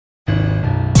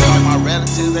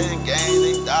relatives, they done gang,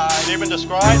 they died. They've been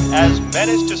described as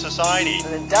menace to society.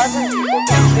 And a dozen people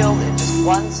get killed in just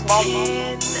one small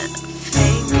moment.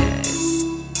 Fingers,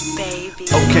 baby.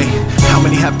 Okay, how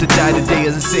many have to die today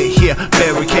as I sit here,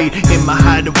 barricade in my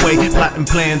hideaway, plotting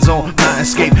plans on my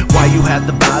escape? Why you have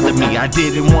to bother me? I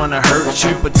didn't wanna hurt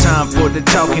you, but time for the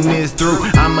talking is through.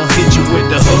 I'ma hit you with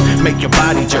the hook, make your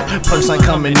body jerk. Punchline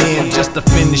coming in just to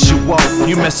finish you off.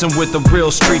 You messing with a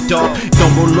real street dog.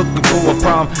 Don't go looking for a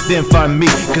problem, then find me,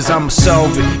 cause I'ma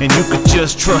solve it, and you could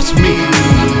just trust me.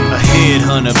 A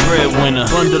headhunter, breadwinner,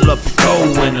 bundle up a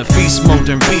cold winner, feast mode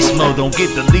and beast mode. Don't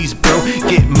get the least, bro.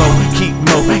 Get more, keep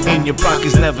more in your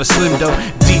pockets, never slim though.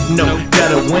 Deep no,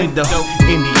 got a window.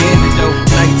 In the end though,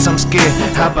 nights I'm scared.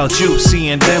 How about you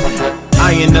seeing them?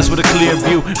 Eyeing us with a clear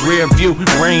view, rear view,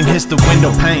 rain hits the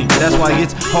window pane. That's why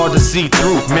it's hard to see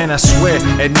through. Man, I swear,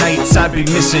 at nights I be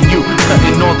missing you.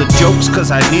 Cutting all the jokes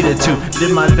cause I needed to.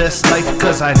 Live my best life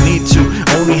cause I need to.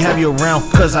 Only have you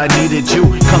around cause I needed you.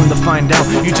 Come to find out,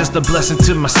 you just a blessing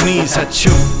to my sneeze. I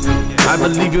chew. I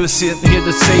believe you were sitting here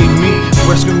to save me.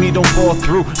 Rescue me, don't fall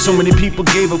through. So many people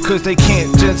gave up cause they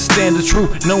can't just stand the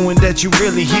truth. Knowing that you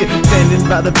really here, standing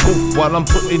by the booth while I'm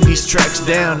putting these tracks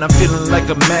down. I'm feeling like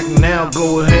a Mac now,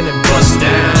 go ahead and bust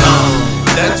down.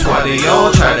 That's why they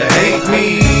all try to hate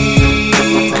me,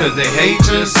 cause they hate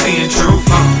just seeing truth.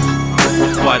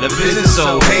 Why the business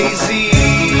so hazy,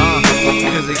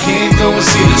 cause they can't go and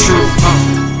see the truth.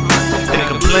 They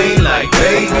complain like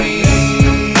baby,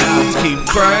 keep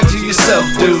crying to yourself,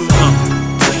 dude.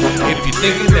 If you're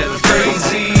thinking that I'm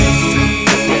crazy,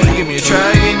 give me a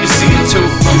try and you see it too.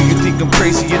 Do you think I'm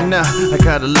crazy or not? I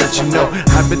gotta let you know,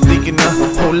 I've been thinking a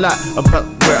whole lot about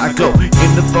where I go.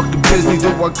 In the fucking business, do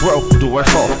I grow? Do I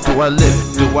fall? Do I live?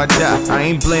 Do I die? I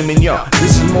ain't blaming y'all,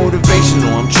 this is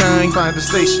motivational. I'm trying to find a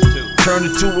station, turn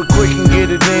it to it quick and get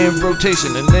it in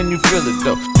rotation, and then you feel it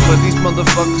though. But these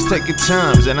motherfuckers taking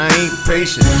times and I ain't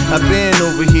patient. I've been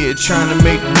over here trying to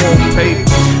make more paper.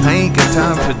 I ain't got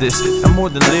time for this. I'm more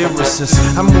than lyricists,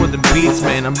 I'm more than beats,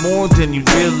 man. I'm more than you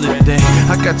really think.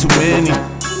 I got too many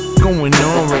going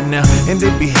on right now, and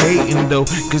they be hating though,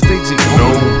 cause they just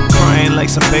know. Crying like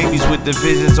some babies with the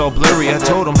visions all blurry. I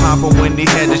told them hop on when they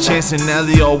had the chance, and now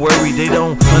they all worried. They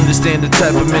don't understand the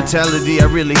type of mentality I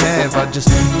really have. I just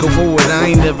go forward,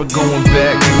 I ain't never going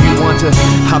back. If you want to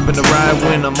hop in the ride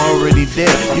when I'm already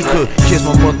there, you could kiss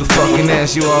my motherfucking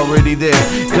ass, you already there.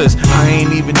 Cause I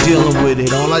ain't even dealing with it,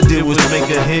 all I did was make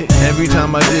a hit. Every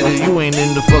time I did it, you ain't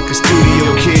in the fucking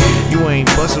studio, kid. You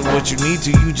ain't busting what you need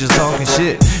to, you just talking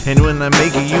shit. And when I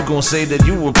make it, you gon' say that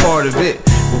you were part of it.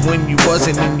 But when you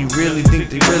wasn't and you really think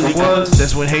they really was,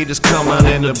 that's when haters come out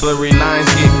and the blurry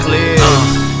lines get clear.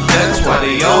 That's why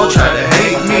they all try to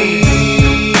hate me,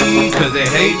 cause they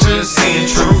hate just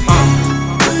seeing truth.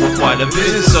 Why the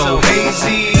business so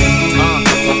hazy,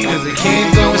 cause they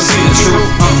can't go and see the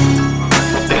truth.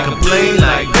 They complain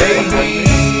like baby,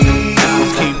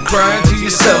 keep crying to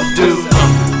yourself, dude.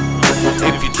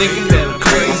 If you're thinking that